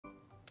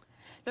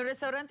Los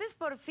restaurantes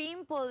por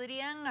fin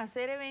podrían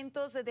hacer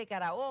eventos de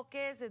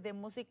karaoke, de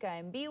música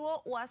en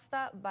vivo o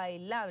hasta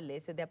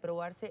bailables, de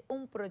aprobarse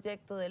un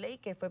proyecto de ley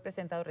que fue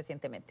presentado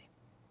recientemente.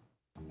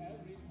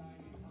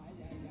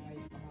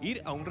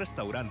 Ir a un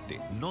restaurante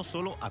no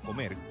solo a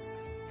comer,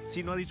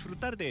 sino a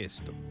disfrutar de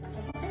esto.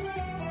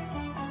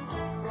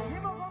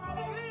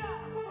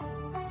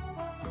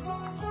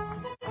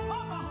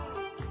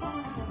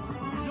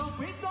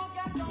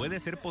 Puede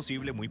ser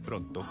posible muy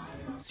pronto,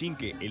 sin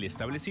que el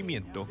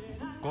establecimiento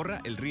corra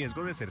el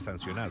riesgo de ser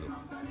sancionado.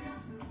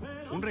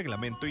 Un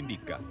reglamento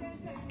indica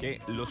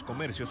que los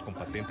comercios con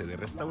patente de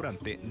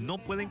restaurante no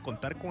pueden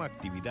contar con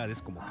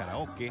actividades como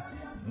karaoke,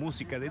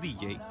 música de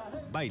DJ,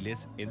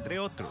 bailes, entre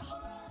otros,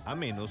 a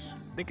menos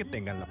de que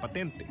tengan la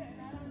patente.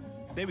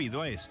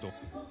 Debido a esto,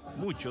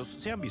 muchos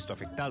se han visto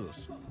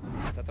afectados.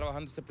 Se está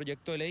trabajando este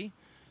proyecto de ley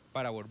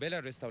para volver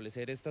a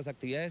restablecer estas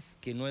actividades,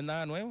 que no es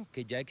nada nuevo,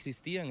 que ya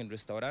existían en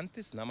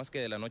restaurantes, nada más que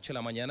de la noche a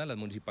la mañana las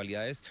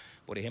municipalidades,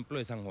 por ejemplo,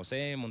 de San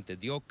José, Montes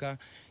de Oca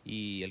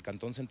y el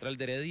Cantón Central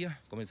de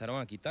Heredia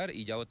comenzaron a quitar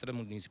y ya otras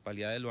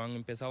municipalidades lo han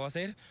empezado a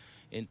hacer.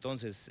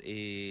 Entonces,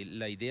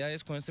 la idea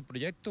es con este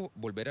proyecto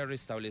volver a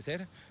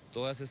restablecer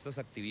todas estas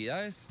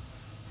actividades.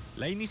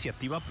 La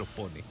iniciativa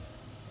propone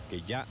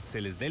que ya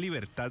se les dé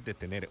libertad de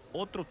tener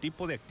otro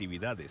tipo de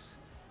actividades,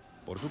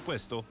 por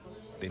supuesto,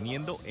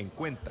 teniendo en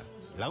cuenta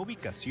la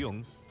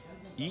ubicación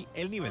y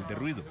el nivel de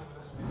ruido.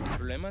 El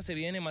problema se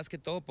viene más que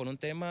todo por un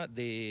tema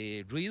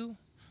de ruido,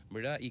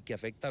 ¿verdad? Y que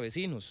afecta a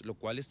vecinos, lo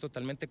cual es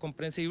totalmente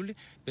comprensible,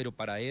 pero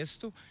para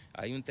esto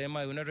hay un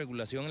tema de una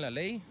regulación en la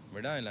ley,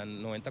 ¿verdad? En la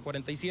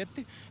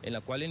 9047, en la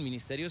cual el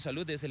Ministerio de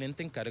Salud es el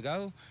ente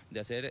encargado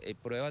de hacer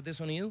pruebas de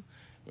sonido,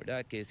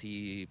 ¿verdad? Que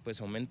si pues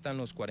aumentan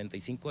los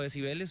 45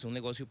 decibeles, un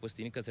negocio pues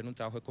tiene que hacer un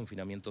trabajo de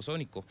confinamiento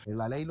sónico.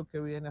 La ley lo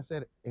que viene a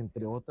hacer,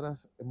 entre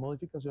otras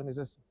modificaciones,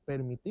 es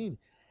permitir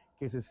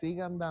que se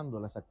sigan dando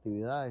las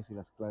actividades y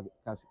las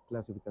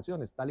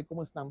clasificaciones tal y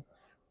como están,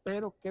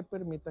 pero que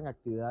permitan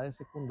actividades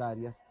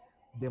secundarias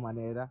de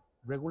manera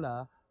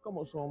regulada,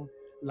 como son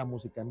la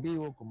música en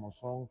vivo, como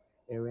son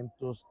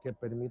eventos que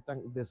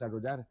permitan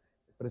desarrollar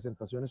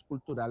presentaciones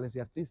culturales y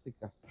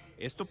artísticas.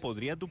 Esto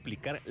podría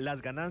duplicar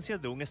las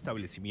ganancias de un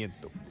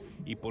establecimiento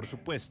y, por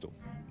supuesto,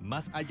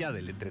 más allá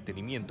del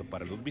entretenimiento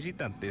para los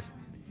visitantes,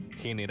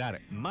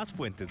 generar más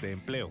fuentes de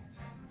empleo.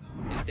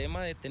 El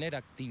tema de tener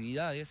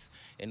actividades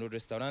en los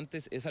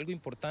restaurantes es algo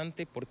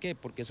importante. ¿Por qué?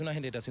 Porque es una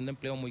generación de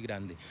empleo muy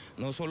grande.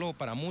 No solo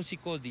para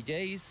músicos,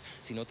 DJs,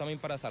 sino también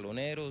para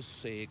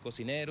saloneros,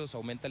 cocineros.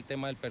 Aumenta el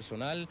tema del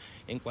personal.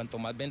 En cuanto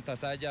más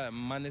ventas haya,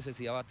 más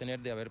necesidad va a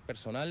tener de haber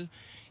personal.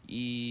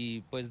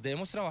 Y pues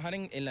debemos trabajar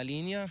en la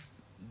línea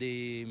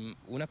de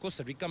una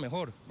Costa Rica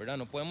mejor, ¿verdad?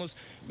 No podemos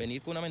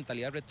venir con una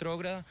mentalidad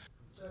retrógrada.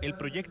 El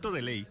proyecto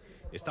de ley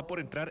está por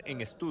entrar en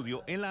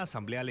estudio en la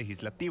Asamblea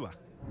Legislativa.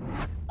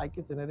 Hay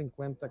que tener en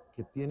cuenta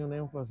que tiene un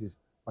énfasis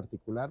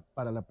particular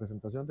para la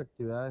presentación de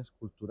actividades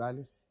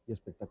culturales y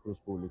espectáculos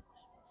públicos.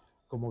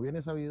 Como bien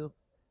es sabido,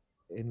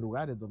 en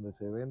lugares donde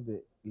se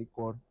vende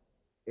licor,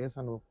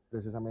 esa no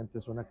precisamente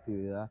es una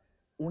actividad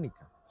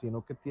única,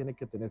 sino que tiene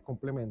que tener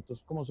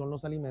complementos, como son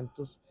los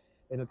alimentos,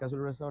 en el caso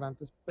de los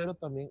restaurantes, pero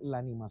también la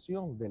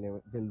animación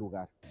del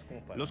lugar.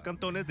 Los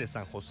cantones de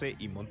San José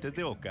y Montes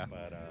de Oca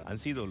han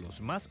sido los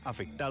más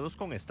afectados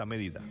con esta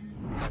medida.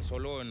 Tan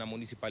solo en la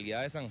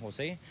municipalidad de San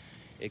José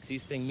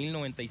existen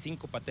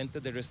 1095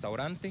 patentes de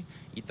restaurante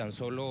y tan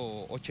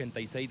solo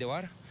 86 de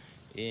bar.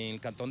 En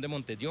el cantón de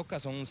Montes de Oca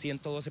son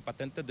 112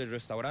 patentes de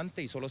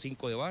restaurante y solo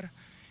 5 de bar.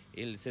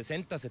 El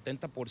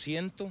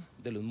 60-70%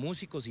 de los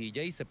músicos y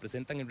DJs se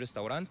presentan en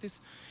restaurantes.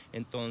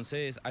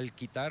 Entonces, al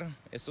quitar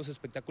estos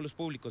espectáculos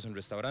públicos en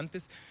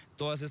restaurantes,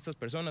 todas estas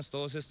personas,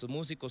 todos estos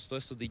músicos,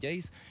 todos estos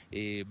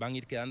DJs van a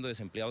ir quedando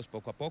desempleados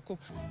poco a poco.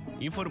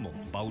 Informó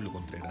Paulo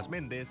Contreras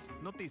Méndez,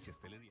 Noticias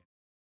Telediario.